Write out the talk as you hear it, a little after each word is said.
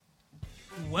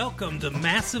Welcome to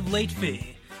Massive Late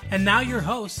Fee. And now your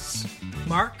hosts,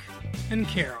 Mark and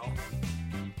Carol.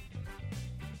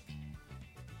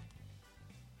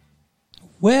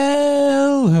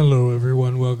 Well, hello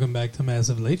everyone. Welcome back to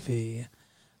Massive Late Fee.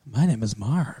 My name is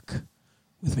Mark.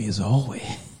 With me as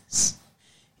always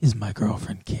is my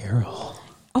girlfriend Carol.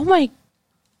 Oh my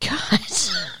God.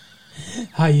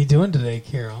 How you doing today,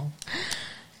 Carol?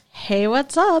 Hey,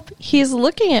 what's up? He's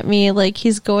looking at me like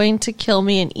he's going to kill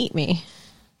me and eat me.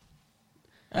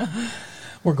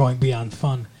 We're going beyond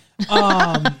fun.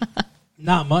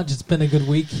 Not much. It's been a good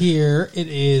week here. It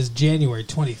is January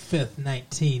 25th,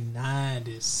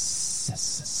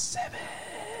 1997.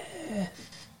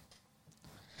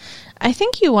 I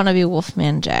think you want to be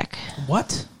Wolfman Jack.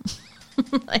 What?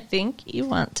 I think you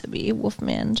want to be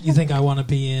Wolfman Jack. You think I want to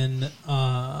be in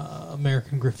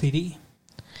American Graffiti?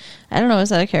 I don't know. Is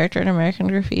that a character in American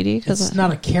Graffiti? It's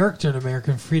not a character in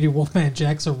American Graffiti. Wolfman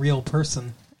Jack's a real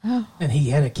person. Oh. And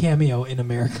he had a cameo in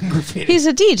American Graffiti. He's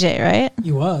a DJ, right?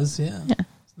 He was, yeah.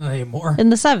 Not anymore. In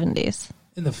the 70s.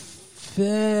 In the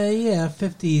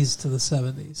 50s to the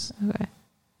 70s. Okay.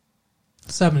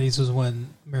 70s was when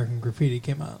American Graffiti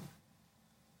came out.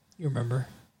 You remember?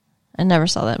 I never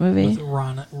saw that movie.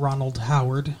 With Ronald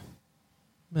Howard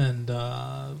and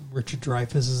Richard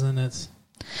Dreyfuss is in it.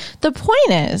 The point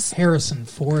is Harrison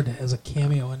Ford has a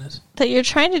cameo in it. that you're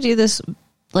trying to do this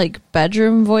like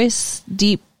bedroom voice,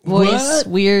 deep voice,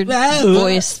 weird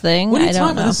voice thing. What are you I talking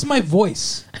don't know. about? This is my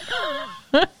voice.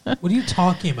 What are you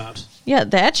talking about? Yeah,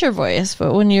 that's your voice,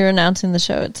 but when you're announcing the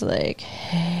show, it's like,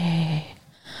 hey,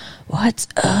 what's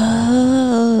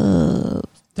up?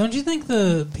 Don't you think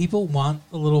the people want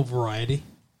a little variety?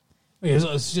 Here,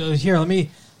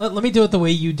 let me do it the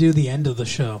way you do the end of the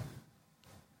show.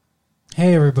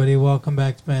 Hey, everybody, welcome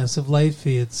back to Massive Late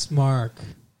Fee. It's Mark.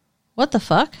 What the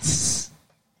fuck? That's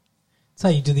how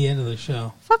you do the end of the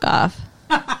show. Fuck off.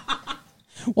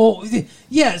 Well,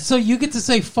 yeah, so you get to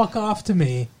say fuck off to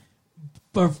me,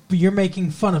 but you're making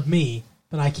fun of me,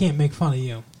 but I can't make fun of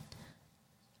you.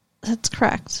 That's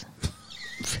correct.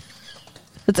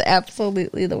 It's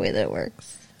absolutely the way that it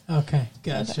works. Okay,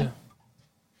 gotcha. Okay.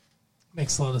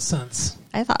 Makes a lot of sense.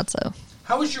 I thought so.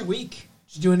 How was your week?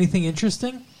 Did you do anything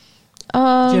interesting? Did you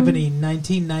Um, have any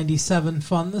 1997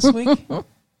 fun this week?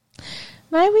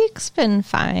 My week's been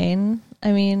fine.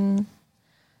 I mean,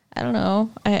 I don't know.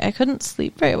 I couldn't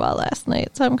sleep very well last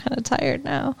night, so I'm kind of tired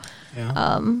now.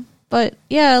 Yeah. But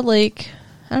yeah, like,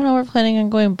 I don't know, we're planning on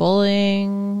going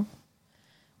bowling.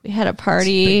 We had a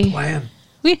party. Big plan.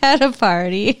 We had a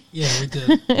party. Yeah, we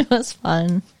did. It was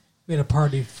fun. We had a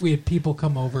party. We had people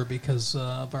come over because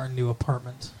of our new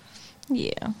apartment.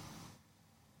 Yeah.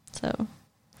 So,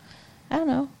 I don't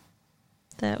know.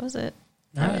 That was it.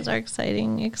 All That right. was our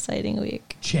exciting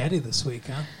week. Chatty this week,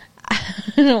 huh?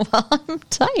 Well, I'm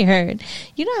tired.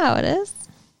 You know how it is.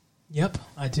 Yep,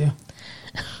 I do.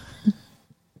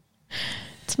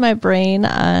 It's my brain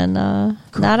on,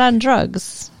 not on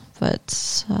drugs, but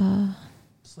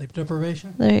Sleep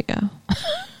deprivation? there you go.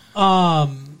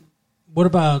 What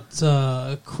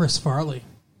about Chris Farley?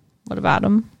 What about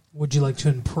him? Would you like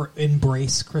to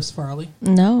embrace Chris Farley?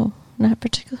 No, not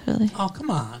particularly. Oh, come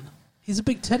on. He's a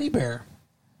big teddy bear.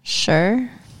 Sure.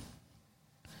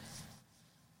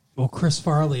 Well, Chris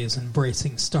Farley is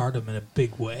embracing stardom in a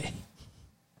big way.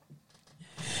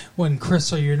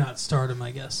 You're not stardom,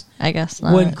 I guess. I guess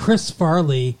not. When Chris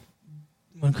Farley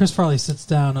sits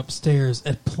down upstairs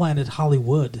at Planet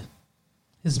Hollywood,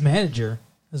 his manager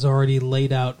has already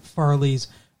laid out Farley's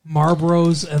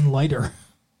Marlboros and lighter.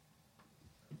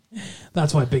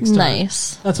 That's why big stars.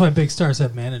 Nice. That's why big stars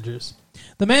have managers.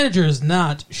 The manager is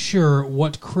not sure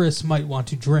what Chris might want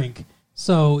to drink,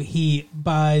 so he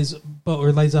lays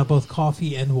out both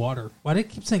coffee and water. Why do I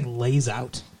keep saying lays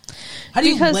out? How do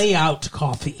you lay out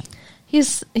coffee?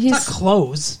 He's It's not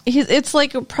close. it's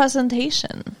like a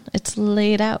presentation. It's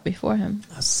laid out before him.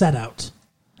 Set out.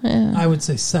 Yeah. I would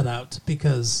say set out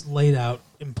because laid out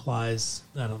implies,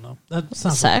 I don't know. That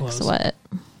sounds Sex, like clothes. what?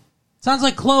 Sounds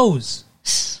like clothes.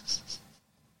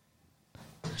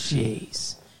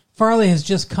 Jeez. Farley has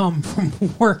just come from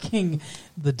working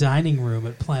the dining room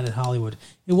at Planet Hollywood.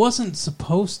 It wasn't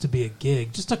supposed to be a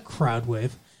gig, just a crowd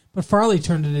wave. But Farley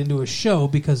turned it into a show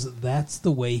because that's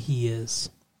the way he is.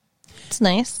 It's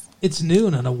nice. It's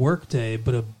noon on a work day,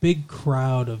 but a big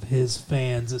crowd of his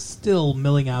fans is still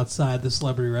milling outside the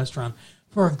celebrity restaurant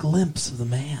for a glimpse of the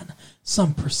man.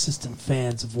 Some persistent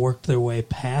fans have worked their way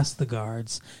past the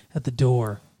guards at the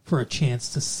door for a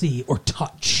chance to see or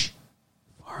touch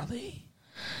Farley.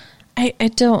 I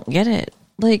don't get it.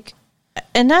 Like,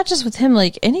 and not just with him,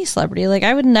 like any celebrity. Like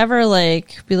I would never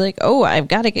like be like, oh, I've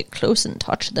got to get close and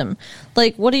touch them.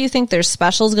 Like, what do you think their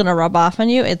special's going to rub off on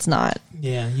you? It's not.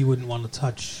 Yeah, you wouldn't want to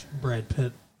touch Brad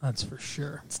Pitt. That's for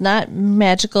sure. It's not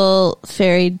magical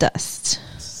fairy dust.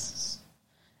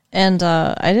 And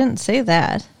I didn't say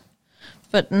that,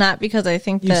 but not because I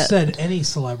think You that... said any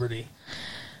celebrity.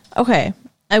 Okay,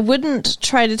 I wouldn't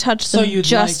try to touch them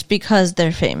just because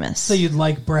they're famous. So you'd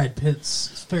like Brad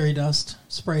Pitt's fairy dust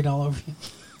sprayed all over you?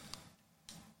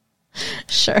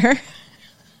 Sure.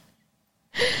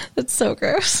 That's so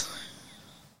gross.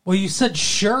 Well, you said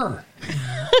sure.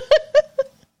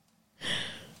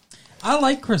 I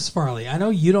like Chris Farley. I know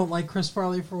you don't like Chris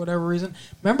Farley for whatever reason.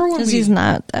 Remember when Because he's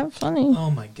not that funny. Oh,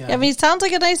 my God. Yeah, I mean, he sounds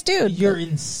like a nice dude. You're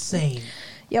insane.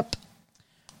 Yep.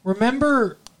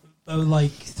 Remember,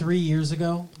 like 3 years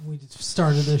ago, we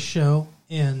started this show,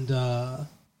 and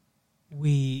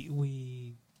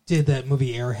we did that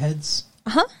movie Airheads?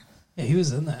 Uh-huh. Yeah, he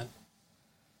was in that.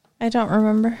 I don't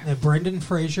remember. Yeah, Brendan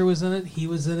Fraser was in it. He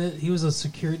was in it. He was a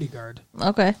security guard.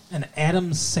 Okay. And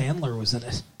Adam Sandler was in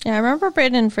it. Yeah, I remember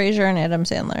Brandon Fraser and Adam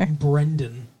Sandler.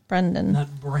 Brendan. Brendan.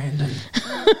 Not Brandon.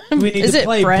 We need Is to it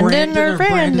play Brendan or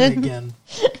Brandon? again.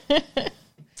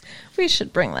 We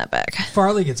should bring that back.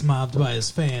 Farley gets mobbed by his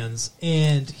fans,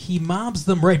 and he mobs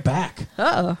them right back.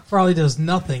 Uh-oh. Farley does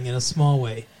nothing in a small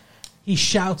way. He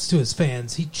shouts to his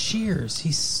fans. He cheers.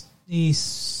 He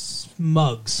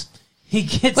smugs. He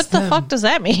gets What the fuck does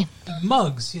that mean?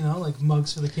 mugs, like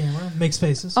mugs for the camera. Makes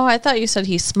faces. Oh, I thought you said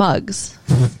he smugs.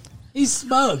 He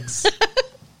smugs.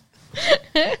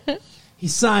 He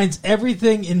signs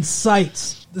everything in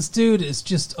sight. This dude is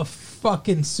just a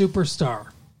fucking superstar.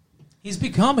 He's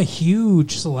become a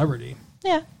huge celebrity.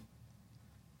 Yeah.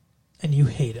 And you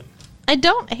hate him. I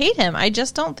don't hate him. I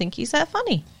just don't think he's that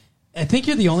funny. I think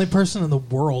you're the only person in the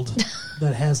world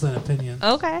that has that opinion.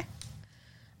 Okay.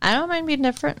 I don't mind being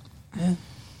different. Yeah.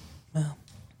 Well,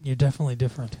 you're definitely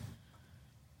different.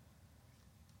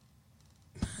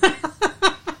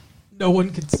 No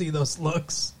one could see those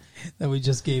looks that we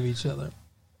just gave each other.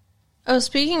 Oh,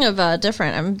 speaking of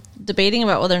different, I'm debating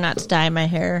about whether or not to dye my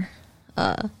hair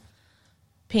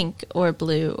pink or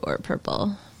blue or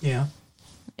purple. Yeah.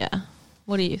 Yeah.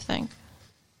 What do you think?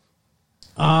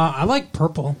 I like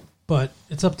purple, but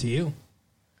it's up to you.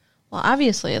 Well,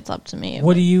 obviously it's up to me.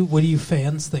 What do you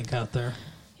fans think out there?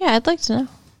 Yeah, I'd like to know.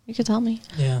 You could tell me.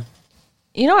 Yeah.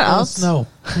 You know what else? No,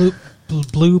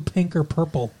 blue, pink, or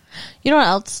purple. You know what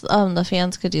else the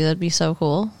fans could do that'd be so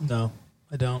cool? No,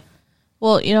 I don't.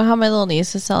 Well, you know how my little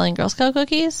niece is selling Girl Scout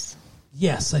cookies?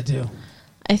 Yes, I do.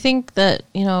 I think that,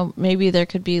 maybe there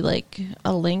could be like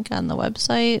a link on the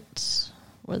website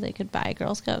where they could buy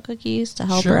Girl Scout cookies to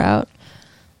help her out.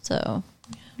 So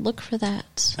look for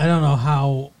that. I don't know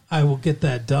how I will get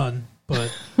that done,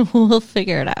 but we'll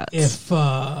figure it out. If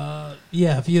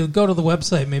you go to the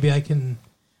website, maybe I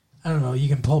don't know, you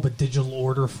can pull up a digital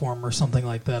order form or something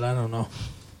like that. I don't know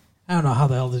how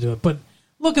the hell to do it. But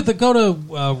go to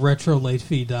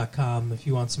retrolatefeed.com if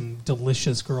you want some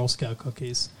delicious Girl Scout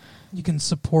cookies. You can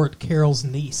support Carol's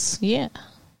niece. Yeah.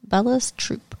 Bella's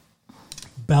Troop.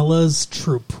 Bella's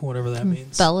Troop, whatever that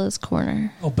means. Bella's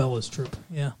Corner. Oh, Bella's Troop,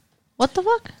 yeah. What the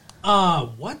fuck?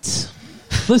 What?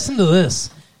 Listen to this.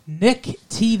 Nick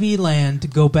TV Land to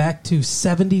go back to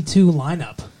 72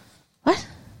 lineup. What?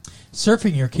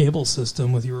 Surfing your cable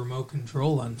system with your remote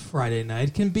control on Friday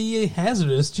night can be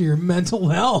hazardous to your mental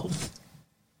health.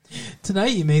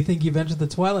 Tonight you may think you've entered the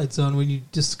Twilight Zone when you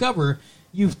discover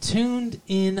you've tuned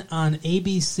in on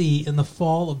ABC in the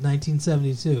fall of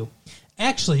 1972.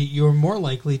 Actually, you're more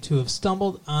likely to have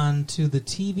stumbled onto the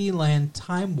TV Land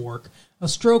Time Warp, a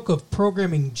stroke of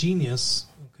programming genius,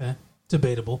 okay,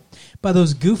 debatable, by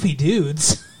those goofy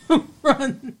dudes who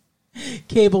run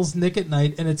cable's Nick at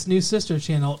Night and its new sister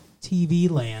channel, TV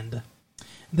Land.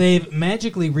 They've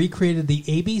magically recreated the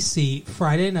ABC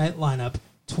Friday night lineup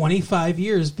 25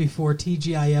 years before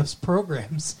TGIF's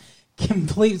programs.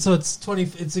 Complete, so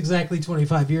it's exactly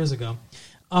 25 years ago.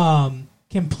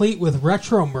 Complete with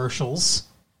retromercials,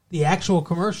 the actual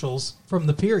commercials from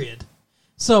the period.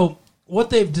 So what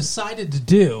they've decided to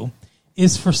do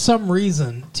is, for some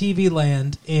reason, TV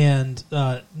Land and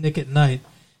Nick at Night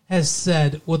has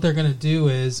said what they're going to do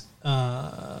is,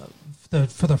 for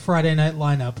the Friday night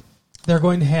lineup, they're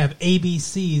going to have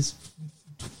ABC's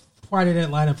Friday night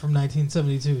lineup from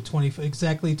 1972,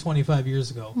 exactly 25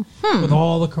 years ago, with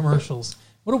all the commercials.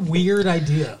 What a weird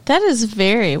idea. That is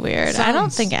very weird. I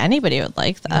don't think anybody would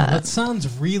like that. No, that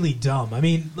sounds really dumb. I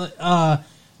mean,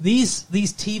 these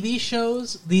TV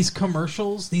shows, these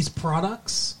commercials, these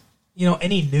products,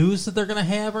 any news that they're going to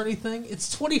have or anything,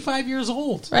 it's 25 years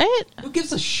old. Right? Who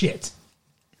gives a shit?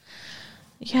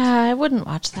 Yeah, I wouldn't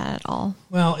watch that at all.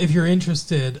 Well, if you're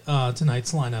interested,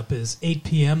 tonight's lineup is 8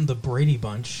 p.m. The Brady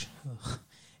Bunch,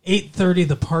 8:30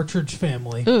 The Partridge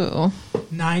Family, Ooh.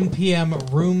 9 p.m.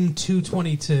 Room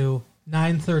 222,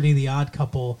 9:30 The Odd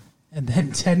Couple, and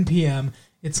then 10 p.m.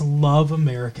 It's Love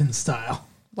American Style.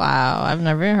 Wow, I've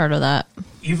never even heard of that.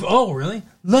 Oh, really?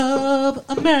 Love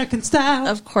American Style.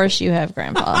 Of course you have,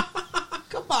 Grandpa.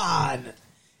 Come on.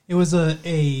 It was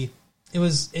a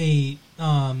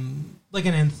like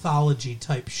an anthology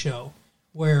type show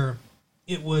where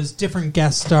it was different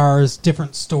guest stars,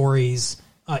 different stories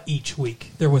each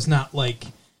week. There was not like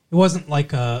it wasn't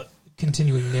like a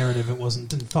continuing narrative. It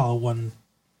didn't follow one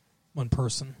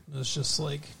person. It was just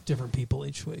like different people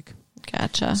each week.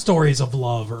 Gotcha. Stories of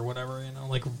love or whatever,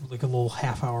 like a little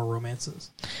half-hour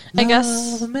romances. I guess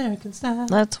Love American Style.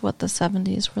 that's what the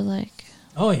 70s were like.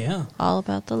 Oh yeah. All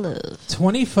about the love.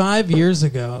 25 years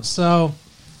ago. So,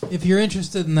 if you're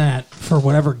interested in that, for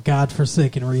whatever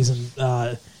godforsaken reason,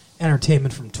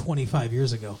 entertainment from 25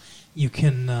 years ago, you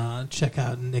can check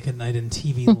out Nick at Night in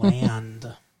TV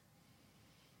Land.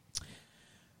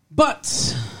 But,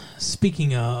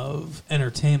 speaking of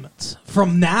entertainment,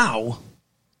 from now,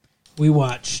 we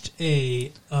watched a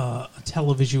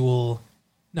televisual...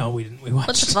 No, we didn't. We watched,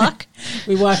 What the fuck?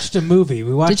 We watched a movie.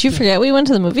 Did you forget we went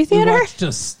to the movie We theater? watched a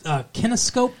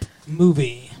Kinescope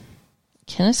movie.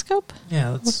 Kinescope?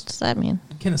 Yeah, What does that mean?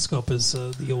 Kinescope is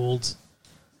the old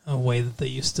way that they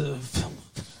used to film.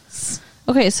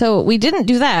 Okay, so we didn't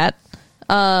do that.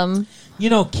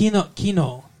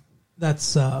 Kino.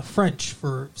 That's French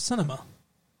for cinema,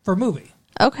 for movie.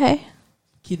 Okay,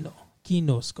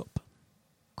 Kinoscope.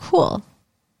 cool.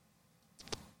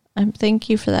 Thank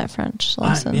you for that French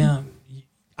lesson.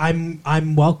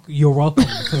 I'm welcome. You're welcome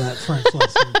for that French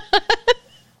lesson.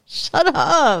 Shut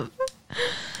up.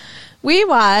 We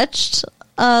watched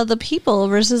The People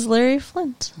versus Larry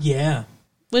Flint, Yeah.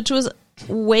 which was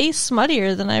way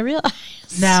smuttier than I realized.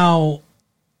 Now,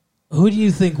 who do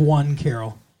you think won,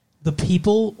 Carol? The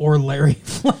People or Larry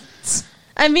Flint?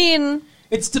 I mean,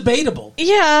 It's debatable.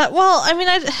 yeah, well, I mean,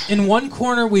 In one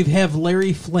corner, we have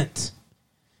Larry Flint.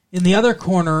 In the other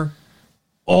corner,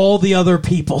 all the other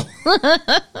people.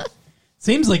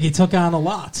 Seems like he took on a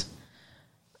lot.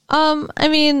 I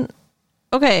mean,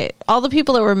 okay, all the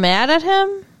people that were mad at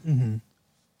him,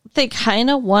 they kind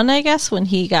of won, I guess, when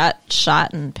he got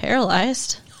shot and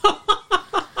paralyzed.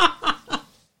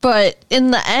 But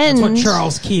in the end, That's what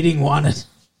Charles Keating wanted.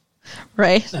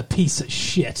 right? That piece of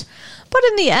shit. But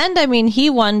in the end, I mean, he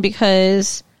won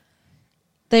because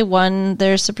they won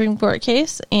their Supreme Court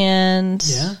case, and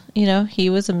he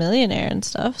was a millionaire and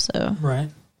stuff. So Right.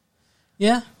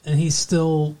 Yeah, and he's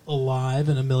still alive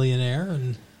and a millionaire,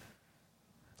 and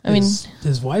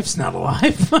his wife's not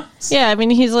alive. yeah, I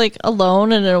mean, he's like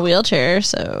alone and in a wheelchair,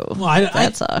 so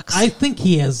that sucks. I think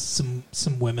he has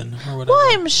some women or whatever.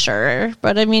 Well, I'm sure,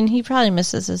 but I mean, he probably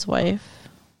misses his wife.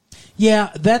 Yeah,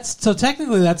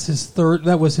 technically that's his third.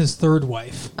 That was his third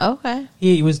wife. Okay.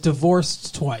 He was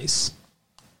divorced twice,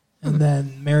 and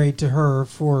then married to her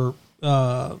for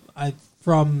I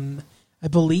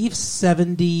believe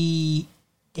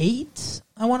 78.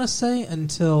 I want to say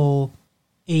until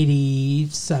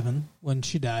 87 when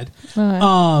she died. Okay.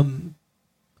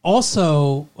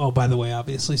 Also, by the way,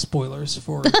 obviously spoilers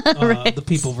for Right. The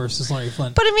People versus Larry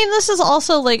Flint. But I mean, this is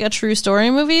also like a true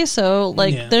story movie, so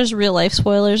there's real life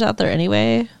spoilers out there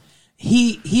anyway.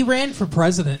 He ran for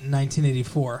president in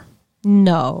 1984.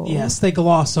 No. Yes, they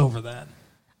gloss over that.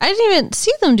 I didn't even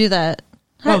see them do that.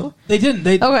 No, they didn't.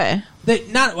 Okay.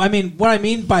 I mean, what I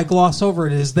mean by gloss over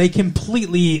it is they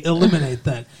completely eliminate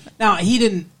that. Now, he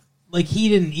didn't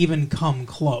even come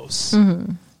close.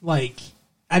 Mm-hmm.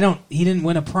 He didn't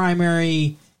win a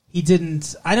primary. He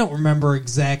didn't, I don't remember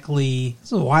exactly.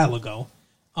 This was a while ago.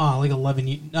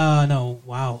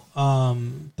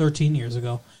 13 years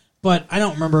ago. But I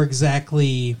don't remember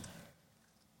exactly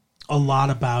a lot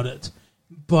about it.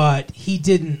 But he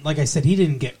didn't, like I said, he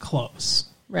didn't get close.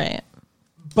 Right.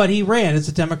 But he ran as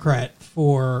a Democrat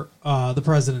for the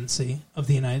presidency of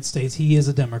the United States. He is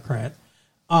a Democrat.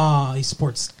 He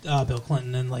supports Bill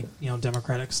Clinton and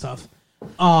Democratic stuff.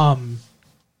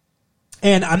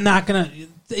 And I'm not gonna.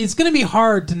 It's gonna be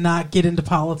hard to not get into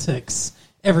politics.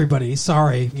 Everybody,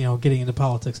 sorry, getting into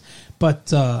politics,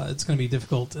 but it's gonna be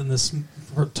difficult in this.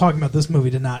 We're talking about this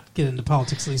movie to not get into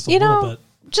politics at least a little bit.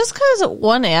 Just because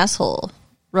one asshole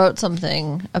wrote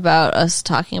something about us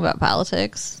talking about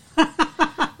politics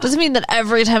doesn't mean that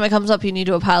every time it comes up you need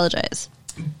to apologize.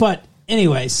 But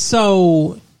anyway,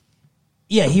 so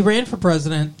yeah, he ran for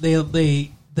president.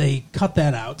 They cut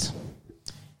that out,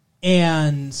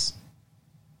 and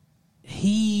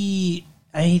he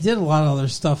And he did a lot of other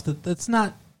stuff that's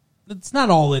not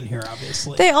all in here,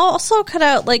 obviously. They also cut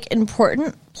out like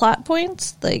important plot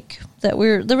points, like there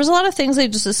was a lot of things they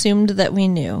just assumed that we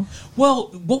knew. Well,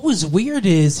 what was weird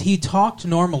is he talked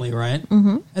normally, right?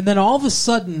 Mm-hmm. And then all of a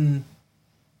sudden,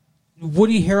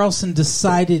 Woody Harrelson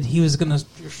decided he was going to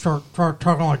start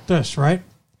talking like this, right?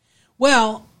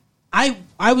 Well, I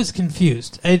was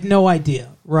confused. I had no idea,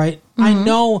 right? Mm-hmm. I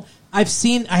know I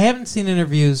haven't seen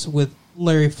interviews with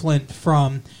Larry Flint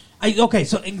from. Okay,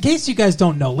 so in case you guys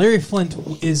don't know, Larry Flint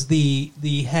is the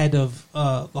head of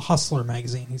the Hustler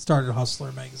magazine. He started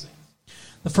Hustler magazine,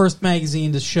 the first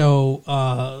magazine to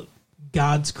show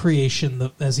God's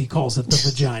creation, as he calls it, the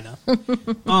vagina.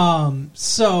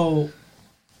 So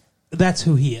that's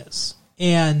who he is,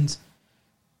 and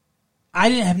I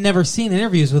have never seen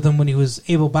interviews with him when he was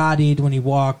able-bodied, when he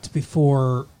walked,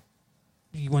 when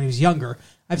he was younger.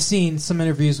 I've seen some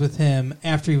interviews with him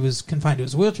after he was confined to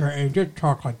his wheelchair, and he did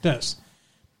talk like this.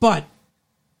 But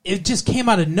it just came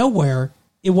out of nowhere.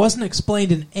 It wasn't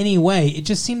explained in any way. It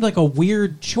just seemed like a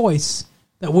weird choice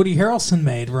that Woody Harrelson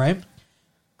made, right?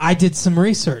 I did some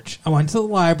research. I went to the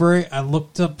library. I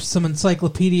looked up some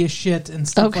encyclopedia shit and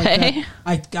stuff like that.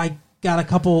 I got a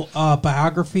couple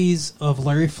biographies of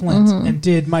Larry Flint and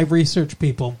did my research,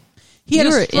 people. He had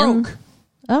a stroke.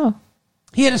 Oh.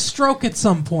 He had a stroke at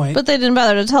some point. But they didn't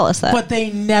bother to tell us that. But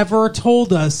they never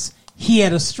told us he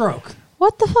had a stroke.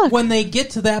 What the fuck? When they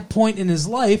get to that point in his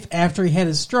life, after he had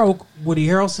his stroke, Woody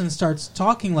Harrelson starts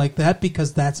talking like that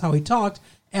because that's how he talked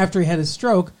after he had his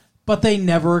stroke, but they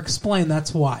never explain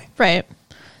that's why. Right.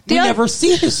 We never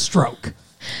see his stroke.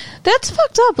 That's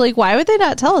fucked up. Like, why would they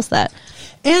not tell us that?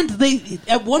 And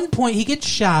at one point, he gets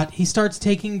shot. He starts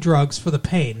taking drugs for the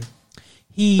pain.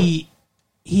 He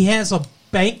has a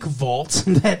bank vault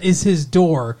that is his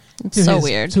door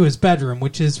to his bedroom,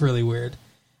 which is really weird.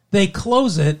 They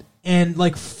close it, and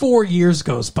like 4 years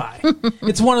goes by.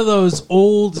 It's one of those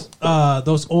old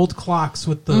clocks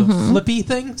with the flippy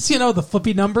things, the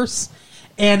flippy numbers,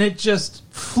 and it just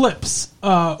flips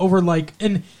over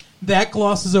and that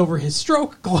glosses over his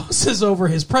stroke, glosses over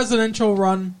his presidential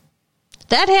run.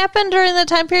 That happened during the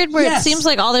time period where it seems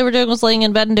like all they were doing was laying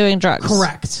in bed and doing drugs.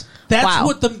 Correct.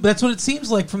 That's what it seems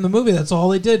like from the movie. That's all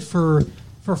they did for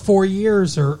 4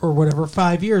 years or whatever,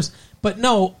 5 years. But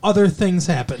no, other things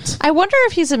happened. I wonder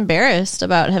if he's embarrassed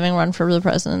about having run for the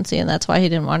presidency, and that's why he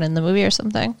didn't want it in the movie or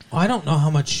something. I don't know how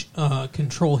much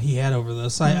control he had over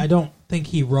this. I don't think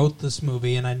he wrote this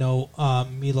movie, and I know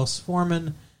Milos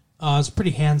Forman is a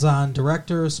pretty hands-on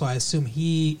director, so I assume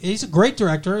he's a great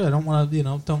director. I don't want to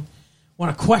don't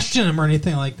want to question him or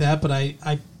anything like that, but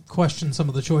I question some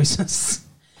of the choices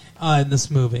in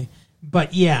this movie.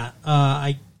 But yeah,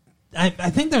 I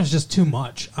think there's just too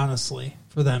much, honestly,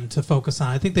 for them to focus on.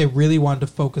 I think they really wanted to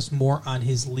focus more on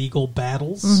his legal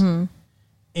battles,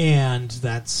 and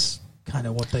that's kind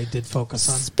of what they did focus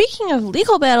on. Speaking of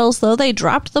legal battles, though, they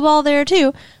dropped the ball there,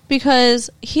 too, because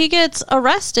he gets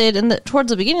arrested towards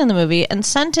the beginning of the movie and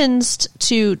sentenced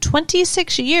to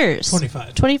 26 years.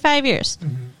 25 years.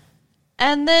 Mm-hmm.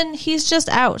 And then he's just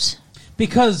out.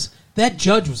 Because that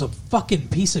judge was a fucking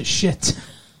piece of shit.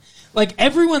 Like,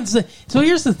 everyone's... So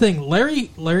here's the thing.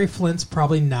 Larry Flint's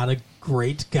probably not a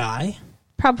great guy.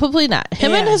 Probably not.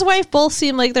 Him and his wife both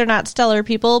seem like they're not stellar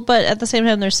people, but at the same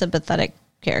time, they're sympathetic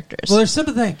characters. Well, they're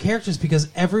sympathetic characters because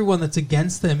everyone that's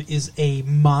against them is a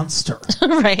monster.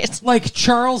 Right. Like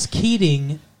Charles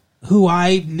Keating, who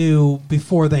I knew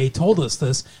before they told us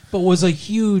this, but was a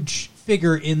huge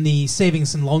figure in the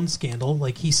savings and loan scandal.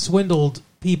 Like, he swindled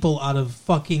people out of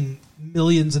fucking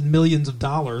millions and millions of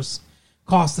dollars.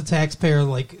 Cost the taxpayers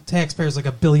like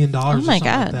 $1 billion or something like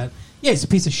that. Yeah, he's a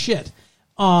piece of shit.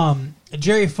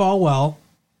 Jerry Falwell,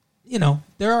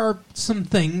 there are some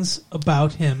things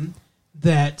about him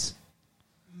that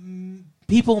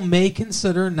people may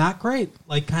consider not great.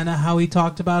 Like kind of how he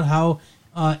talked about how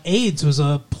AIDS was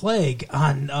a plague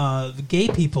on gay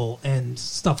people and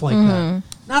stuff like that.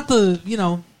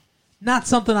 Not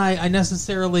something I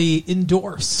necessarily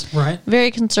endorse, right?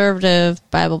 Very conservative,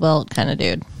 Bible Belt kind of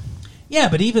dude. Yeah,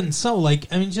 but even so, I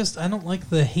don't like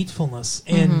the hatefulness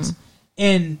and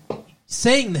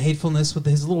saying the hatefulness with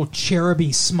his little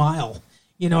cheruby smile.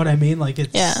 You know what I mean? Like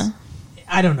it's,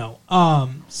 I don't know.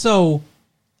 So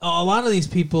a lot of these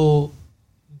people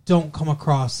don't come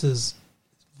across as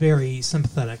very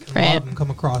sympathetic. Right. A lot of them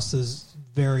come across as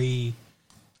very,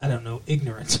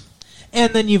 ignorant.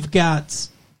 And then you've got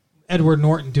Edward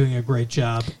Norton doing a great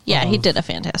job. Yeah, he did a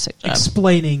fantastic job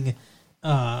explaining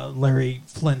Larry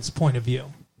Flint's point of view.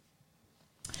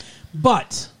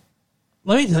 But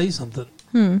let me tell you something.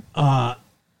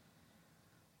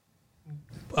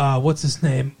 what's his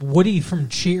name? Woody from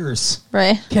Cheers.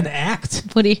 Right. Can act.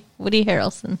 Woody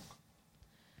Harrelson.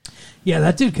 Yeah,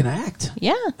 that dude can act.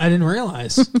 Yeah. I didn't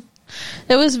realize.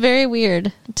 It was very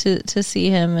weird to see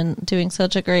him and doing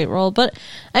such a great role. But,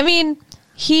 I mean,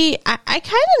 I kind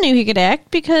of knew he could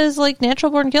act because, like,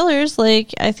 Natural Born Killers,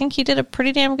 like, I think he did a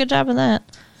pretty damn good job in that.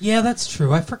 Yeah, that's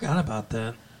true. I forgot about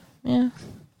that. Yeah.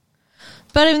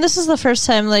 But, I mean, this is the first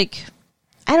time, like,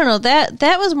 I don't know,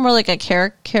 that was more like a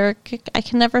caricature. I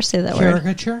can never say that word.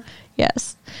 Caricature?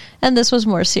 Yes. And this was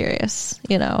more serious,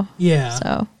 you know? Yeah.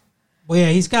 So. Well,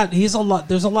 yeah,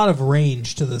 there's a lot of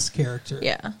range to this character.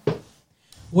 Yeah.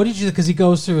 What did you, because he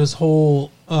goes through his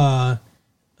whole,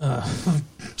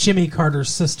 Jimmy Carter's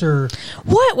sister.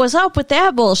 What was up with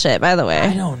that bullshit, by the way?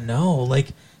 I don't know. Like,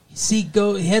 he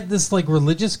had this, like,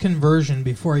 religious conversion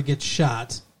before he gets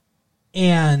shot.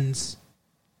 And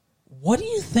what do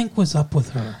you think was up with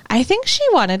her? I think she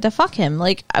wanted to fuck him,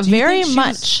 like, very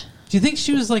much. Do you think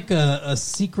she was, like, a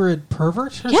secret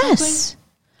pervert or yes. something?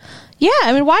 Yeah,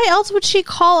 I mean, why else would she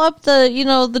call up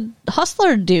the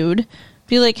hustler dude,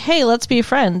 be like, hey, let's be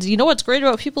friends. You know what's great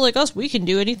about people like us? We can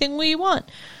do anything we want.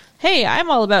 Hey, I'm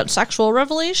all about sexual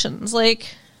revelations.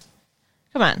 Like,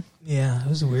 come on. Yeah, it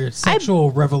was weird.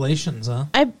 Sexual revelations, huh?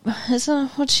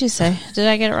 What'd she say? Did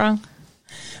I get it wrong?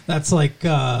 That's like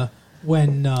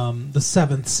when the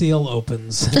seventh seal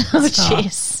opens. Oh,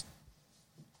 jeez.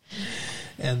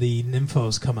 And the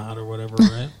nymphos come out or whatever,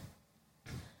 right?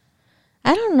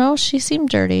 I don't know. She seemed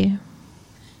dirty.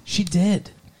 She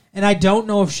did. And I don't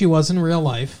know if she was in real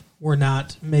life. We're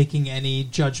not making any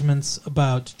judgments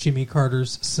about Jimmy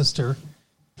Carter's sister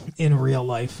in real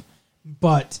life.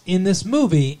 But in this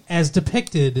movie, as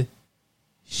depicted,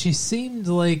 she seemed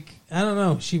like, I don't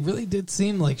know, she really did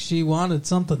seem like she wanted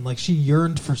something, like she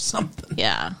yearned for something.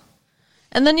 Yeah.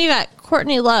 And then you got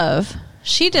Courtney Love.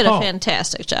 She did a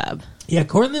fantastic job. Yeah,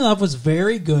 Courtney Love was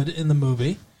very good in the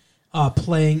movie,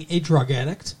 playing a drug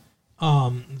addict.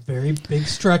 Very big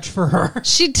stretch for her.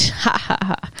 She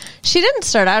didn't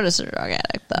start out as a drug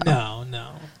addict, though.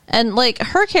 No. And, like,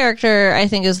 her character, I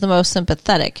think, is the most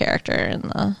sympathetic character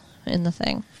in the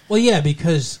thing. Well, yeah,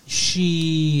 because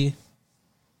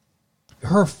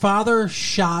her father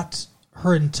shot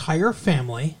her entire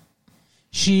family.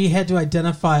 She had to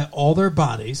identify all their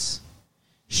bodies.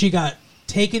 She got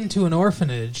taken to an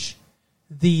orphanage.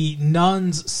 The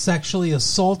nuns sexually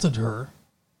assaulted her.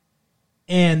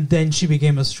 And then she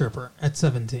became a stripper at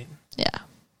 17. Yeah.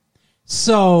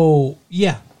 So,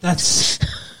 yeah, that's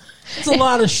a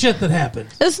lot of shit that happened.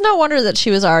 It's no wonder that she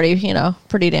was already,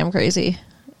 pretty damn crazy.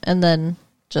 And then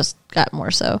just got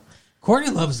more so.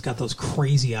 Courtney Love has got those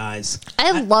crazy eyes.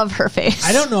 I love her face.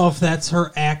 I don't know if that's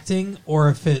her acting or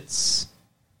if it's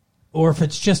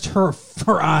just her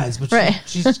eyes, but right.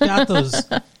 she's got those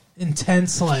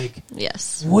intense, like,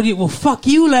 yes. Well, fuck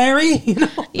you, Larry.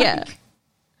 Yeah.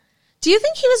 Do you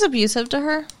think he was abusive to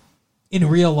her? In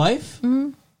real life? Mm-hmm.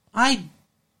 I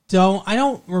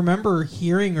don't remember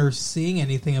hearing or seeing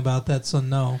anything about that, so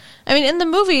no. I mean, in the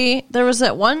movie, there was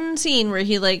that one scene where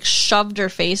he, like, shoved her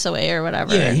face away or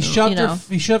whatever. Yeah, he shoved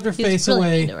her face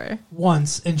really away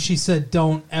once, and she said,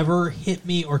 don't ever hit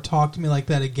me or talk to me like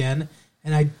that again.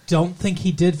 And I don't think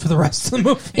he did for the rest of the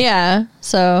movie. Yeah,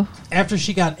 so. After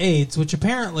she got AIDS, which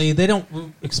apparently, they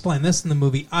don't explain this in the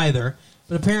movie either,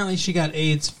 but apparently she got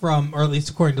AIDS from, or at least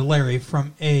according to Larry,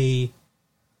 from a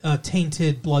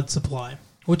tainted blood supply,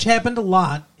 which happened a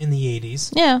lot in the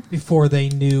 80s. Yeah. Before they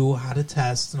knew how to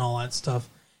test and all that stuff.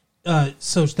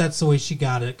 So that's the way she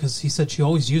got it, because he said she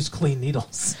always used clean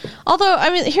needles. Although, I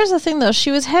mean, here's the thing, though.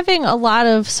 She was having a lot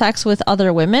of sex with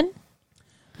other women.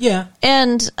 Yeah.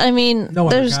 And, I mean... No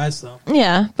other guys, though.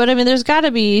 Yeah, but, I mean, there's got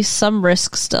to be some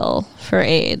risk still for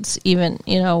AIDS, even,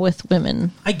 with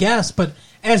women. I guess, but...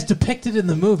 As depicted in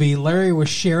the movie, Larry was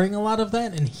sharing a lot of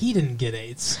that, and he didn't get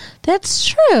AIDS. That's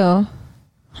true.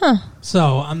 Huh.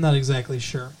 So, I'm not exactly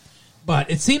sure. But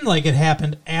it seemed like it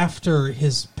happened after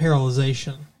his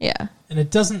paralyzation. Yeah. And it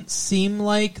doesn't seem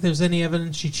like there's any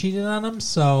evidence she cheated on him,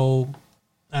 so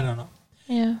I don't know.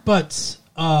 Yeah. But,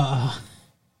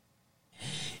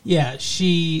 yeah,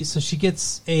 she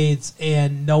gets AIDS,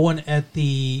 and no one at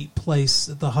the place,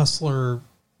 the hustler,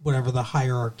 whatever the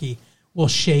hierarchy, will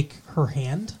shake her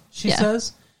hand, she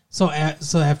says. So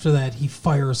after that, he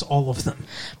fires all of them.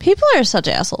 People are such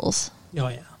assholes. Oh,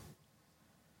 yeah.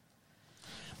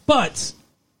 But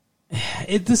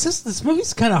this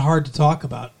movie's kind of hard to talk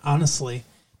about, honestly,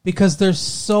 because there's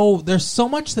so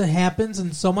much that happens,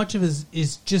 and so much of it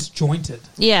is disjointed.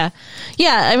 Yeah.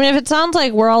 Yeah, I mean, if it sounds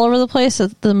like we're all over the place,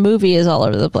 the movie is all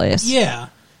over the place. Yeah.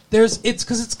 it's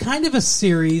because it's kind of a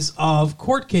series of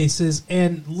court cases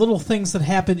and little things that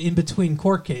happen in between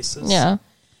court cases. Yeah.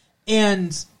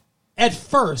 And at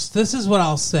first, this is what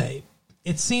I'll say.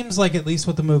 It seems like, at least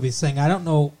what the movie's saying, I don't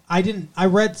know. I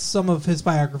read some of his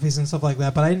biographies and stuff like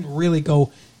that, but I didn't really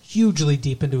go hugely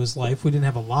deep into his life. We didn't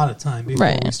have a lot of time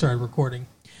before we started recording.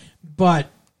 But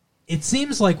it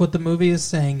seems like what the movie is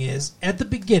saying is, at the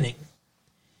beginning,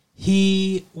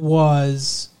 he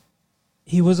was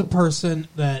a person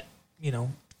that,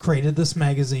 created this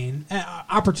magazine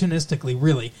opportunistically,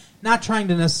 really, not trying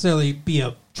to necessarily be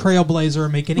a trailblazer or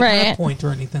make any kind of point or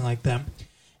anything like that.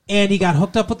 And he got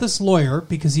hooked up with this lawyer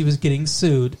because he was getting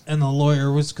sued, and the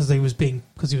lawyer was because he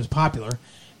was popular,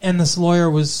 and this lawyer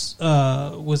was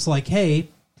like, hey,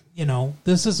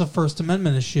 this is a First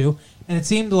Amendment issue, and it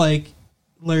seemed like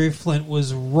Larry Flynt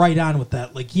was right on with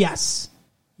that. Like, yes,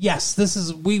 this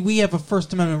is we have a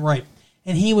First Amendment right,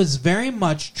 and he was very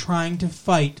much trying to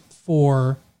fight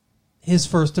for his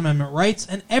First Amendment rights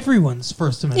and everyone's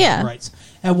First Amendment rights.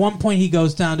 At one point, he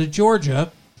goes down to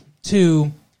Georgia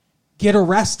to get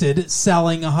arrested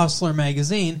selling a Hustler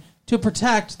magazine to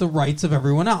protect the rights of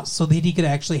everyone else so that he could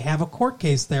actually have a court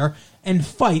case there and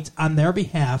fight on their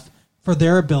behalf for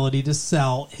their ability to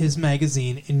sell his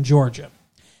magazine in Georgia.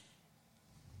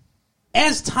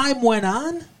 As time went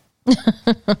on,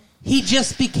 he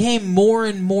just became more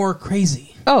and more crazy.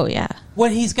 Oh, yeah.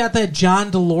 When he's got that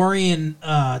John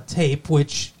DeLorean tape,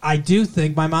 which I do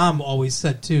think my mom always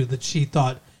said, too, that she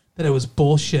thought that it was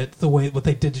bullshit what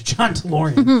they did to John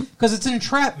DeLorean. Because it's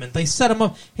entrapment. They set him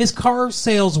up. His car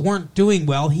sales weren't doing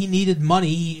well. He needed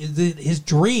money. His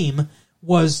dream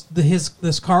was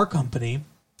this car company.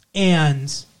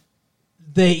 And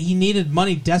he needed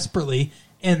money desperately.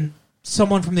 And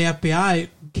someone from the FBI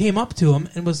came up to him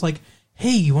and was like, hey,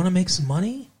 you want to make some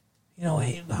money?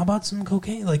 Hey, how about some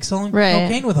cocaine? Like selling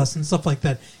cocaine with us and stuff like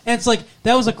that. And it's like,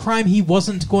 that was a crime he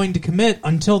wasn't going to commit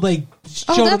until they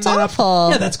showed him that awful.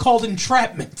 Yeah, that's called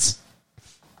entrapment.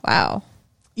 Wow.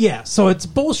 Yeah, so it's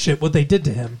bullshit what they did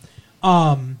to him.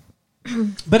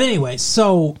 But anyway,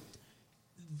 so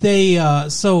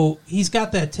so he's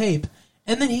got that tape,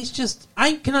 and then he's just,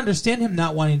 I can understand him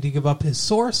not wanting to give up his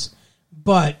source,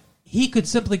 but he could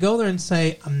simply go there and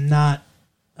say, I'm not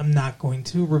going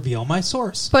to reveal my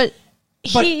source. But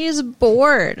he's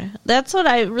bored. That's what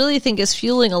I really think is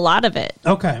fueling a lot of it.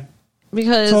 Okay.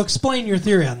 So explain your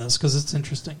theory on this, because it's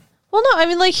interesting. Well, no, I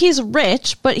mean, like, he's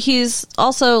rich, but he's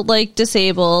also, like,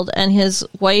 disabled, and his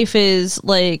wife is,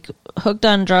 like, hooked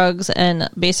on drugs and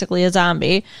basically a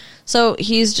zombie. So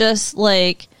he's just,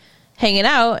 like, hanging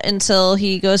out until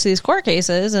he goes to these court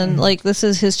cases, and, like, this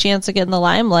is his chance to get in the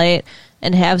limelight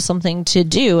and have something to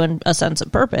do and a sense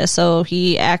of purpose. So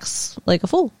he acts like a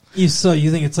fool. So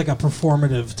you think it's like a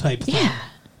performative type thing? Yeah.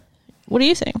 What do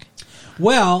you think?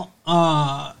 Well,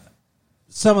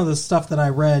 some of the stuff that I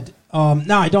read.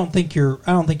 Now, I don't think you're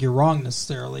wrong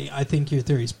necessarily. I think your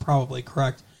theory is probably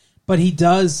correct. But he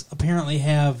does apparently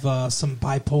have some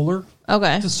bipolar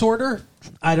disorder.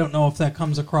 I don't know if that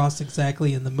comes across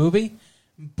exactly in the movie,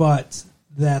 but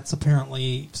that's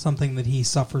apparently something that he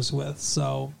suffers with.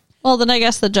 So. Well, then I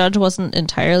guess the judge wasn't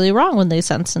entirely wrong when they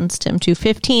sentenced him to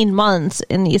 15 months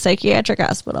in the psychiatric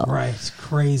hospital. Right. It's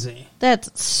crazy.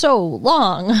 That's so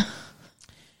long.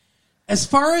 As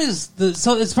far as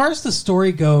the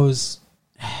story goes,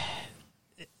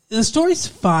 the story's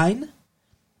fine.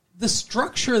 The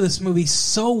structure of this movie's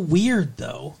so weird,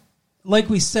 though. Like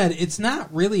we said, it's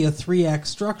not really a 3-act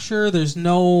structure. There's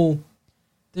the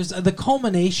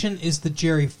culmination is the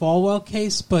Jerry Falwell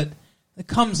case, but it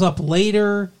comes up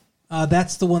later.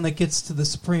 That's the one that gets to the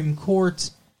Supreme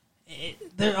Court.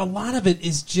 A lot of it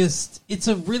is just, it's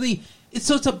a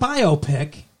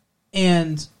biopic,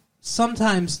 and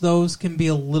sometimes those can be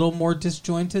a little more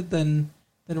disjointed than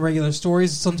regular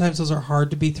stories. Sometimes those are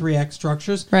hard to be 3-act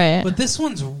structures. Right. But this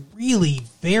one's really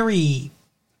very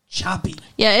choppy.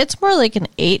 Yeah, it's more like an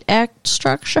 8-act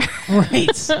structure.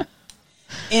 Right.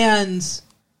 And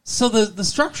so the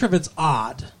structure of it's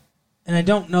odd. And I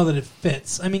don't know that it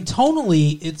fits. I mean,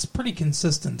 tonally, it's pretty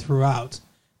consistent throughout.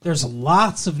 There's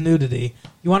lots of nudity.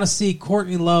 You want to see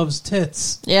Courtney Love's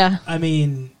tits? Yeah. I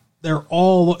mean,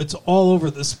 it's all over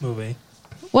this movie.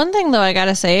 One thing, though, I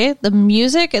gotta say, the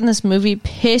music in this movie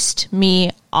pissed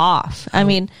me off. I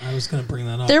mean, I was going to bring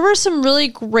that up. There were some really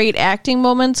great acting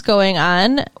moments going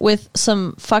on with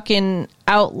some fucking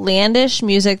outlandish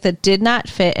music that did not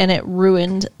fit, and it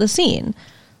ruined the scene.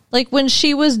 Like when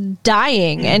she was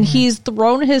dying and he's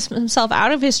thrown himself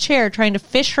out of his chair trying to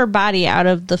fish her body out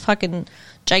of the fucking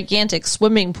gigantic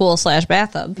swimming pool /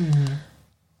 bathtub.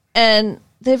 And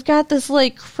they've got this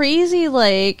like crazy,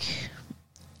 like,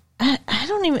 I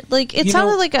don't even like. It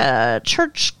sounded like a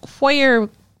church choir,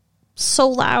 so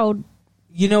loud.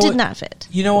 Did not fit.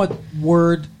 You know what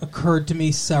word occurred to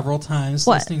me several times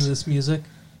listening to this music?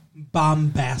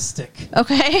 Bombastic.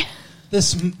 Okay.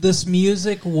 This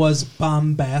music was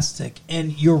bombastic,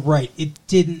 and you're right. It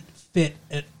didn't fit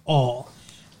at all.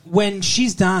 When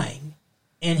she's dying,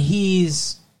 and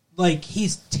he's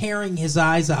tearing his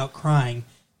eyes out, crying,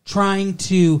 trying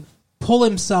to pull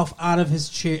himself out of his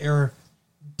chair,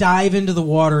 dive into the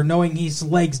water, knowing his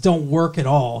legs don't work at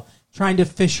all, trying to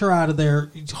fish her out of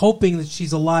there, hoping that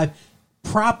she's alive,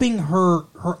 propping her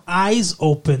eyes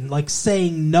open, like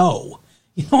saying no.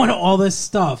 And all this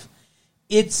stuff.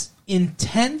 It's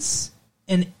intense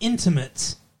and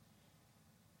intimate,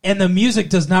 and the music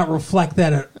does not reflect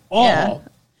that at all. Yeah.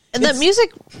 And the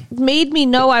music made me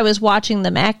know I was watching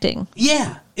them acting.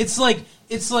 Yeah, it's like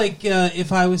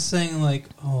if I was saying like,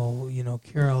 oh,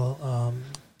 Carol,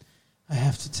 I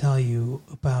have to tell you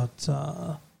about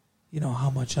how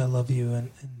much I love you,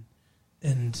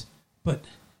 but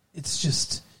it's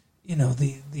just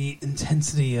the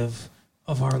intensity of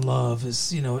our love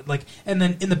is and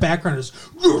then in the background is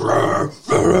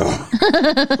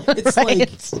it's right. like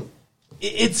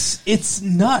it's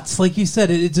nuts, like you said.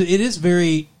 It is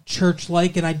very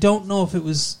church-like, and I don't know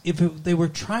if they were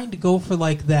trying to go for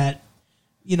like that,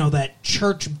 that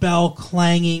church bell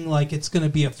clanging, like it's going to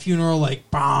be a funeral, like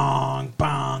bong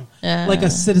bong, like a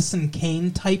Citizen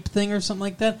Kane type thing or something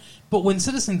like that. But when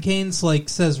Citizen Kane's like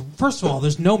says, first of all,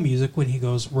 there's no music when he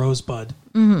goes Rosebud.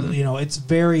 Mm-hmm. It's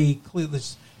very clear.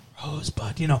 This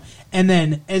Rosebud, and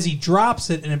then as he drops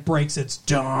it and it breaks, it's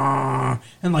and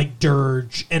like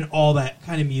dirge and all that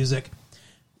kind of music,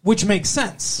 which makes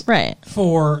sense, right,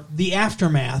 for the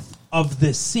aftermath of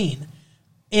this scene.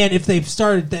 And if they've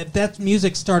started that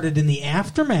music started in the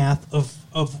aftermath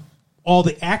of all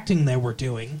the acting they were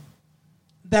doing,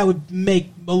 that would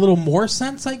make a little more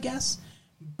sense, I guess.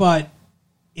 But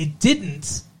it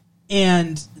didn't,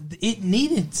 and it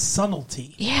needed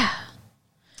subtlety. Yeah.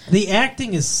 The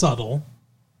acting is subtle.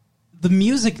 The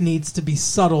music needs to be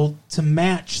subtle to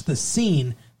match the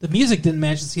scene. The music didn't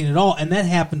match the scene at all, and that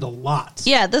happened a lot.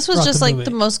 Yeah, this was just like the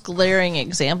most glaring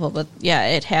example, but yeah,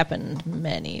 it happened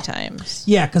many times.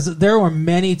 Yeah, because there were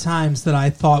many times that I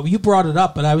thought, you brought it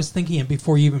up, but I was thinking it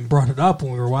before you even brought it up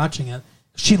when we were watching it.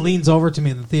 She leans over to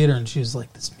me in the theater, and she was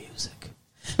like, this music.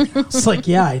 It's like,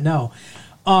 yeah, I know.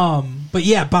 But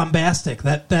yeah, bombastic.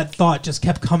 That thought just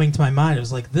kept coming to my mind. It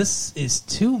was like, this is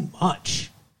too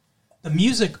much. The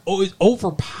music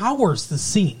overpowers the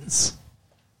scenes.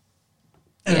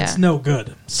 And it's no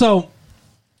good. So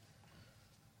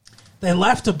they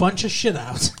left a bunch of shit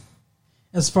out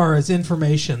as far as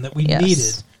information that we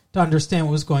needed to understand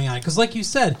what was going on. Because like you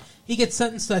said, he gets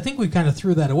sentenced, I think we kind of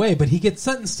threw that away, but he gets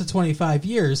sentenced to 25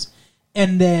 years.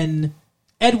 And then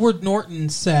Edward Norton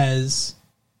says,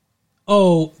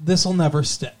 oh, this will never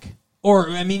stick. Or,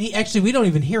 I mean, we don't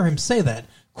even hear him say that.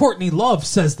 Courtney Love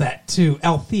says that to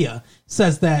Althea,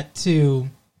 says that to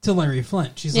Larry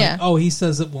Flint. She's like, oh, he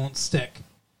says it won't stick.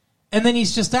 And then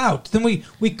he's just out. Then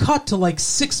we cut to like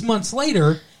 6 months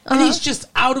later, and he's just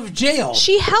out of jail.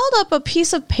 She held up a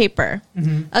piece of paper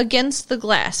against the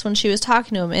glass when she was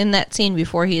talking to him in that scene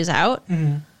before he is out.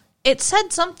 Mm-hmm. It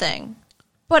said something,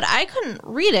 but I couldn't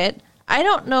read it. I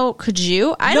don't know. Could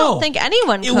you? I don't think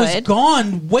anyone could. It was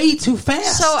gone way too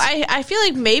fast. So I feel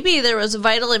like maybe there was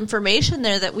vital information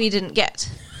there that we didn't get.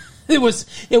 It was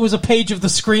a page of the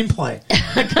screenplay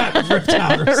that got ripped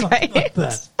out or something like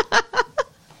that.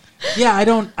 Yeah, I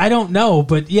don't know,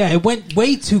 but yeah, it went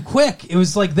way too quick. It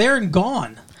was like there and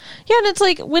gone. Yeah, and it's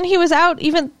like when he was out,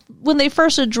 even when they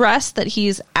first addressed that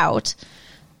he's out,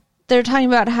 they're talking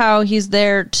about how he's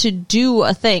there to do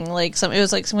a thing, it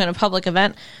was like some kind of public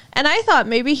event, and I thought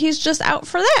maybe he's just out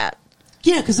for that.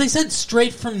 Yeah, because they said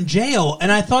straight from jail,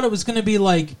 and I thought it was going to be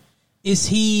like, is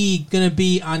he going to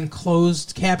be on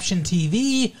closed caption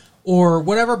TV or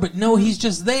whatever? But no, he's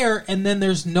just there, and then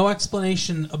there's no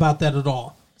explanation about that at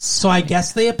all. So I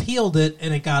guess they appealed it,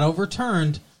 and it got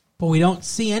overturned, but we don't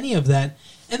see any of that.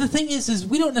 And the thing is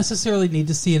we don't necessarily need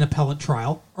to see an appellate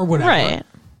trial or whatever. Right.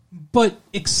 But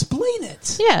explain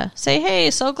it. Yeah. Say, hey,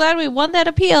 so glad we won that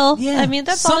appeal. Yeah. I mean,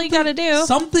 that's all you got to do.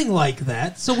 Something like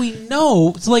that. So we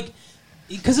know. It's like,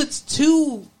 because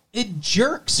it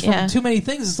jerks from too many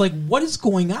things. It's like, what is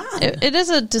going on? It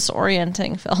is a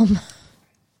disorienting film.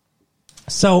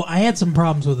 So I had some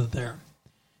problems with it there.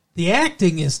 The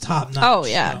acting is top notch. Oh,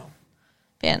 yeah.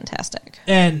 Fantastic.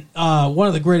 And one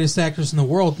of the greatest actors in the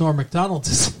world, Norm Macdonald,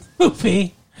 is in the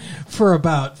movie for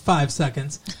about 5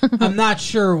 seconds. I'm not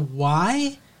sure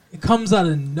why. It comes out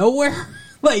of nowhere.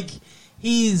 Like,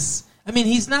 he's... I mean,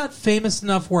 he's not famous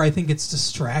enough where I think it's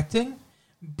distracting,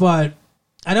 but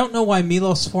I don't know why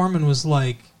Milos Forman was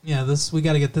like, yeah, we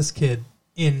got to get this kid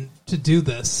in to do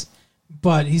this.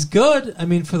 But he's good. I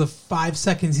mean, for the 5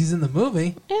 seconds he's in the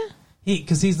movie. Yeah.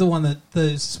 Because he's the one that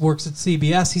works at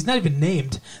CBS. He's not even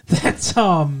named.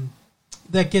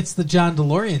 That gets the John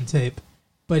DeLorean tape.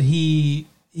 But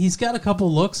he's got a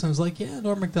couple looks. And I was like, yeah,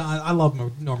 Norm Macdonald. I love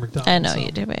Norm Macdonald. I know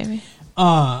you do, baby.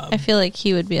 I feel like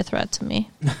he would be a threat to me.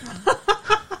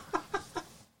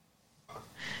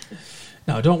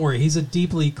 No, don't worry. He's a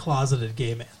deeply closeted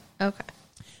gay man. Okay.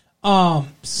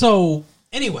 So,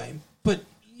 anyway, but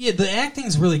yeah, the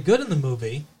acting's really good in the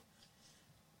movie.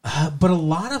 But a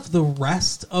lot of the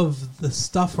rest of the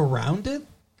stuff around it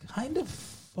kind of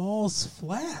falls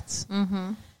flat.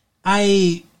 Mm-hmm.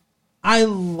 I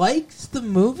liked the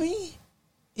movie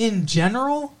in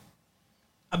general,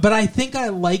 but I think I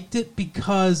liked it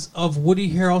because of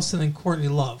Woody Harrelson and Courtney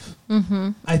Love. Mm-hmm.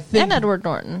 And Edward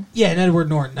Norton. Yeah, and Edward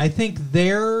Norton. I think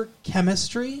their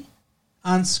chemistry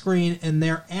on screen and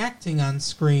their acting on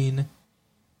screen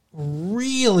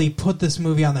really put this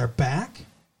movie on their back.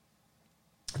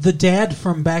 The dad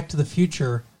from Back to the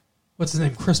Future, what's his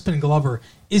name, Crispin Glover,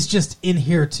 is just in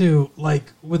here too, like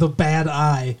with a bad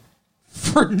eye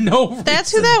for no reason.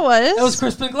 That's who that was? That was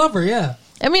Crispin Glover, yeah.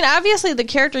 I mean, obviously the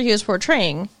character he was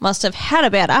portraying must have had a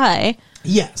bad eye.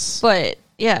 Yes. But,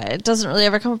 yeah, it doesn't really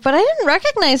ever come up. But I didn't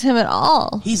recognize him at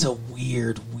all. He's a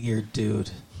weird dude.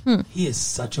 He is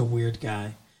such a weird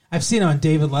guy. I've seen him on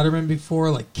David Letterman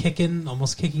before, like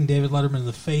almost kicking David Letterman in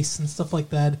the face and stuff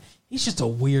like that. He's just a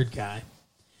weird guy.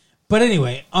 But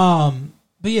anyway, but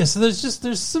yeah, so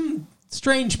there's some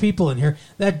strange people in here.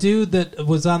 That dude that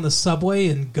was on the subway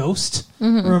in Ghost,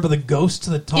 remember the ghost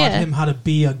that taught him how to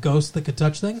be a ghost that could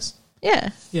touch things?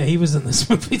 Yeah. Yeah, he was in this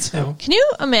movie too. Can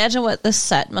you imagine what this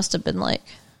set must have been like?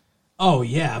 Oh,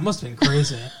 yeah, it must have been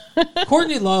crazy.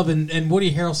 Courtney Love and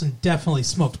Woody Harrelson definitely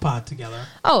smoked pot together.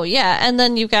 Oh, yeah, and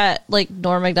then you've got, like,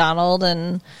 Norm Macdonald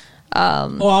and...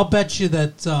 I'll bet you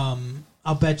that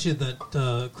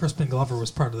Crispin Glover was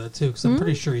part of that, too, because I'm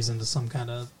pretty sure he's into some kind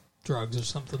of drugs or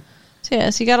something. So, yeah,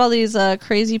 so you got all these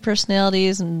crazy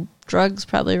personalities and drugs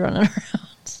probably running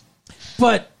around.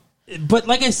 But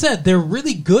like I said, they're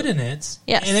really good in it.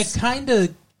 Yes. And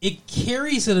it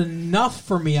carries it enough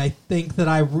for me, I think, that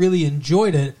I really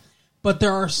enjoyed it. But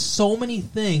there are so many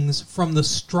things from the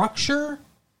structure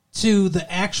to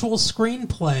the actual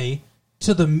screenplay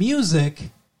to the music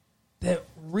that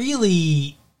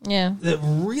really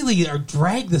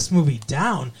drag this movie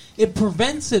down. It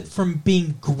prevents it from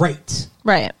being great.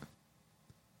 Right.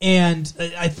 And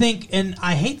I think, and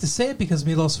I hate to say it because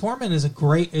Milos Forman is a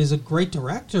great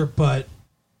director, but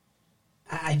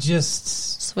I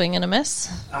just swing and a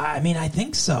miss. I mean, I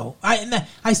think so.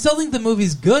 I still think the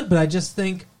movie's good, but I just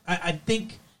think I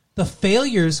think the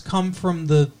failures come from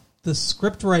the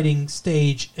script writing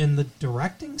stage and the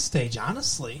directing stage,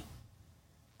 honestly,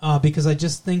 because I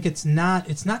just think it's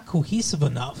not cohesive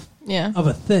enough. Yeah. Of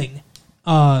a thing.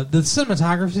 The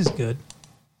cinematography is good.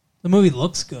 The movie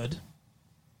looks good.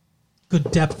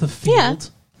 Good depth of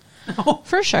field. Yeah.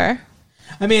 For sure.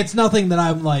 I mean, it's nothing that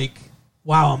I'm like,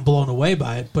 wow, I'm blown away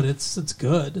by it, but it's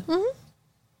good. Mm-hmm.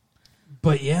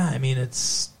 But yeah, I mean, and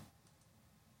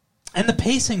the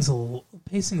pacing's a little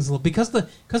because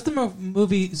the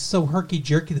movie's so herky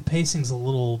jerky. The pacing's a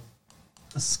little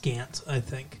scant, I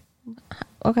think.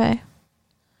 Okay.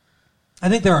 I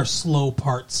think there are slow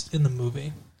parts in the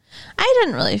movie. I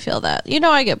didn't really feel that.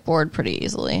 I get bored pretty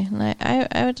easily, and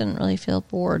I didn't really feel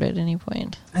bored at any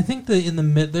point. I think in the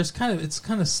mid, it's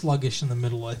kind of sluggish in the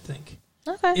middle. I think.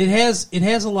 Okay. It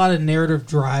has a lot of narrative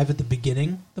drive at the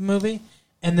beginning, the movie,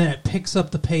 and then it picks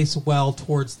up the pace well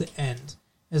towards the end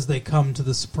as they come to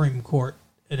the Supreme Court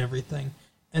and everything.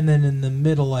 And then in the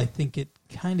middle, I think it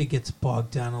kind of gets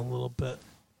bogged down a little bit.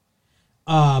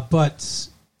 But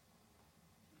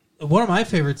one of my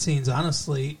favorite scenes,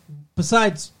 honestly,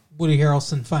 besides Woody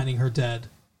Harrelson finding her dead,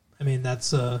 I mean,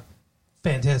 that's a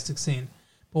fantastic scene.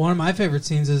 But one of my favorite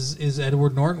scenes is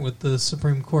Edward Norton with the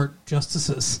Supreme Court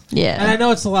justices. Yeah. And I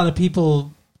know it's a lot of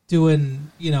people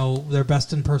doing, their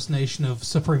best impersonation of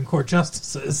Supreme Court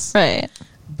justices. Right.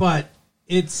 But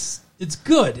it's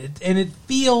good, and it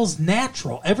feels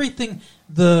natural. Everything,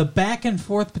 the back and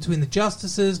forth between the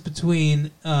justices,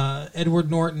 between Edward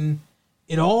Norton,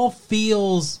 it all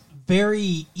feels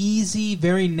very easy,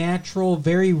 very natural,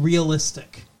 very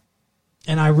realistic.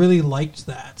 And I really liked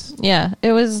that. Yeah,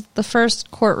 it was the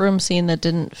first courtroom scene that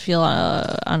didn't feel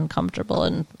uncomfortable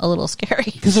and a little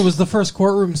scary. Because it was the first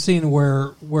courtroom scene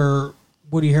where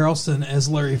Woody Harrelson as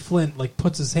Larry Flint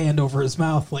puts his hand over his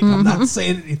mouth I'm not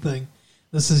saying anything.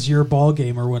 this is your ball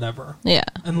game or whatever. Yeah.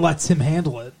 And lets him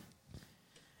handle it.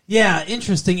 Yeah,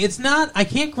 interesting. It's not, I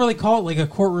can't really call it like a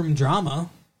courtroom drama.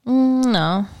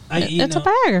 No. It's a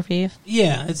biography.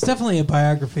 Yeah, it's definitely a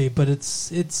biography, but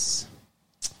it's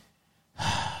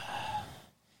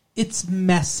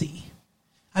messy.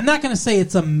 I'm not going to say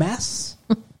it's a mess,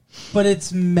 but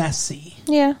it's messy.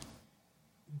 Yeah.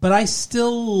 But I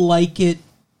still like it.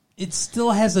 It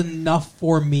still has enough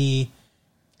for me,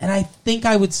 and I think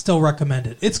I would still recommend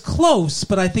it. It's close,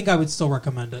 but I think I would still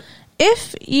recommend it.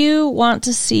 If you want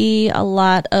to see a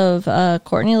lot of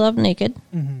Courtney Love naked,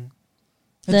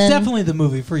 it's definitely the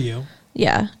movie for you.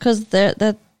 Yeah, because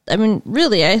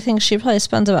really, I think she probably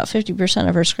spends about 50%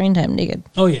 of her screen time naked.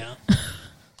 Oh yeah.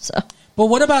 So, but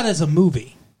what about as a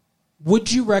movie?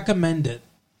 Would you recommend it?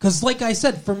 Because, like I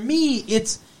said, for me,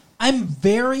 I'm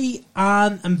very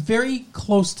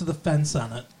close to the fence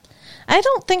on it. I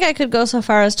don't think I could go so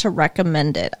far as to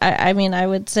recommend it. I mean, I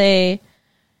would say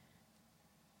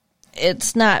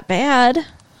it's not bad,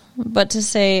 but to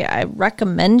say I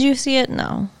recommend you see it,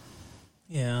 no.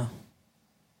 Yeah.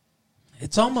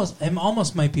 It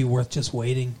almost might be worth just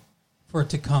waiting for it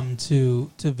to come to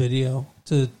video,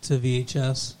 to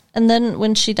VHS. And then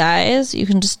when she dies, you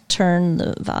can just turn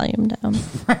the volume down.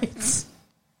 Right.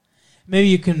 Maybe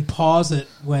you can pause it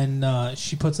when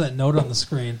she puts that note on the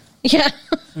screen. Yeah.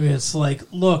 I mean, it's like,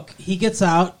 look, he gets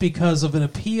out because of an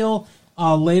appeal.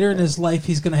 Later in his life,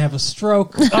 he's going to have a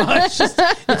stroke.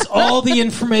 It's all the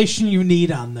information you need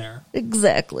on there.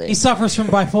 Exactly. He suffers from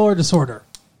bipolar disorder.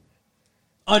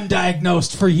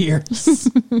 Undiagnosed for years.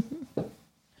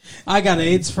 I got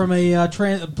AIDS from a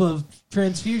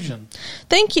transfusion.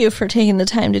 Thank you for taking the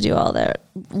time to do all that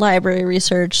library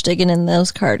research, digging in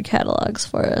those card catalogs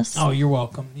for us. Oh, you're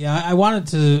welcome. Yeah, I wanted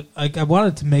to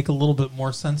make a little bit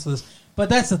more sense of this, but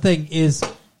that's the thing is,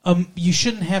 you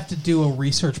shouldn't have to do a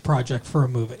research project for a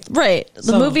movie. Right.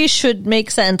 The movie should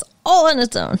make sense all on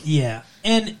its own. Yeah,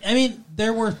 and I mean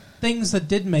there were things that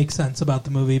did make sense about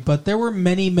the movie, but there were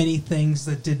many, many things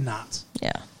that did not.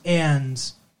 Yeah, and.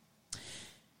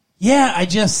 Yeah,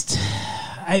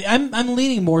 I'm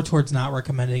leaning more towards not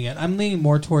recommending it. I'm leaning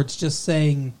more towards just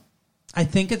saying, I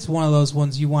think it's one of those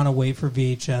ones you want to wait for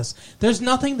VHS. There's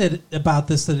nothing about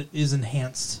this that is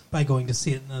enhanced by going to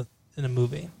see it in a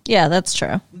movie. Yeah, that's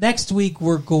true. Next week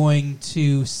we're going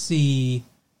to see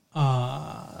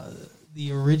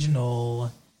the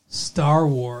original Star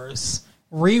Wars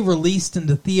re-released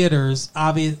into theaters.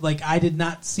 Like I did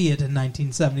not see it in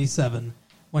 1977.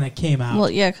 When it came out. Well,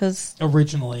 yeah, because...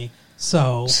 originally.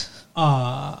 So,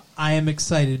 I am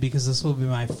excited because this will be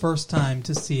my first time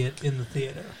to see it in the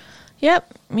theater.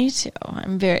 Yep, me too.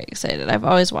 I'm very excited. I've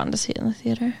always wanted to see it in the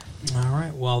theater. All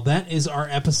right. Well, that is our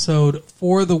episode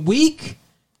for the week.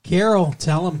 Carol,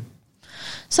 tell them.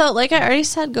 So, like I already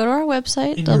said, go to our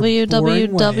website,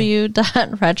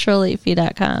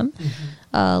 www.retroleafy.com.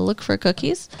 Look for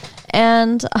cookies.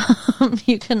 And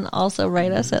you can also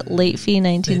write us at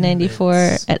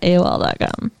latefee1994 at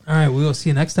AOL.com. All right, we will see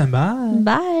you next time. Bye.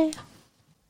 Bye.